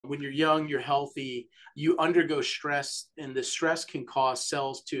when you're young, you're healthy, you undergo stress, and the stress can cause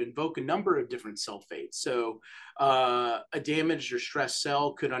cells to invoke a number of different cell fates. So a damaged or stressed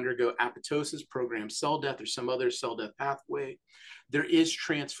cell could undergo apoptosis, programmed cell death, or some other cell death pathway. There is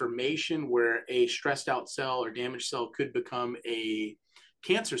transformation where a stressed out cell or damaged cell could become a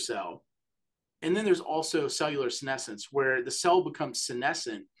cancer cell. And then there's also cellular senescence, where the cell becomes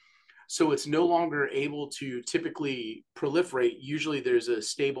senescent. So it's no longer able to typically proliferate. Usually there's a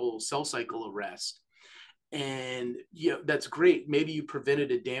stable cell cycle arrest. And that's great. Maybe you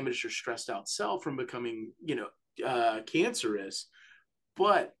prevented a damaged or stressed out cell from becoming, cancerous,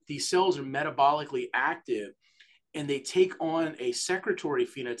 but these cells are metabolically active and they take on a secretory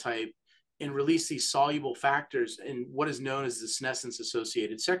phenotype and release these soluble factors in what is known as the senescence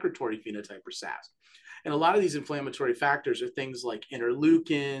associated secretory phenotype, or SAS. And a lot of these inflammatory factors are things like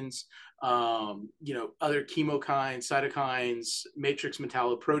interleukins, other chemokines, cytokines, matrix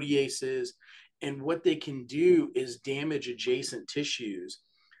metalloproteases. And what they can do is damage adjacent tissues,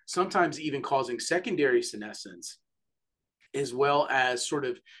 sometimes even causing secondary senescence, as well as sort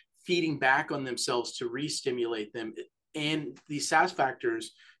of feeding back on themselves to re-stimulate them. And these SAS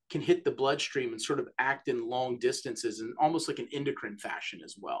factors can hit the bloodstream and sort of act in long distances and almost like an endocrine fashion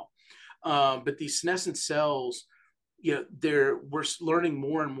as well. But these senescent cells, we're learning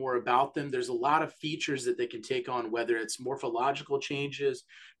more and more about them. There's a lot of features that they can take on, whether it's morphological changes,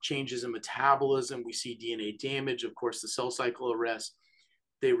 changes in metabolism. We see DNA damage, of course, the cell cycle arrest.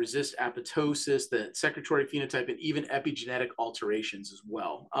 They resist apoptosis, the secretory phenotype, and even epigenetic alterations as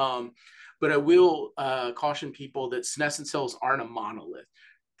well. But I will caution people that senescent cells aren't a monolith.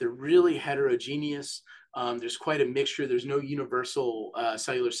 They're really heterogeneous. There's quite a mixture. There's no universal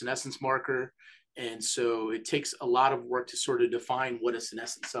cellular senescence marker. And so it takes a lot of work to sort of define what a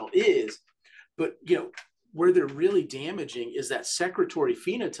senescent cell is. But, where they're really damaging is that secretory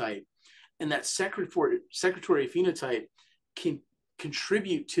phenotype. And that secretory phenotype can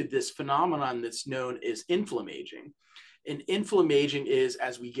contribute to this phenomenon that's known as inflammaging. And inflammaging is,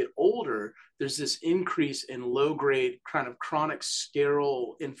 as we get older, there's this increase in low-grade kind of chronic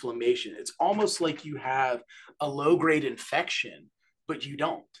sterile inflammation. It's almost like you have a low-grade infection, but you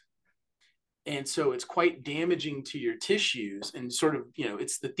don't. And so it's quite damaging to your tissues and sort of,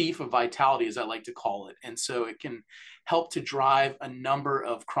 it's the thief of vitality, as I like to call it. And so it can help to drive a number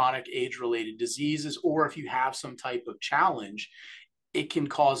of chronic age-related diseases, or if you have some type of challenge, it can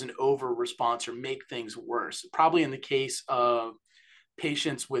cause an over response or make things worse. Probably in the case of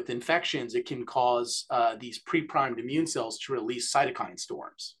patients with infections, it can cause these pre-primed immune cells to release cytokine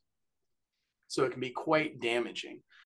storms. So it can be quite damaging.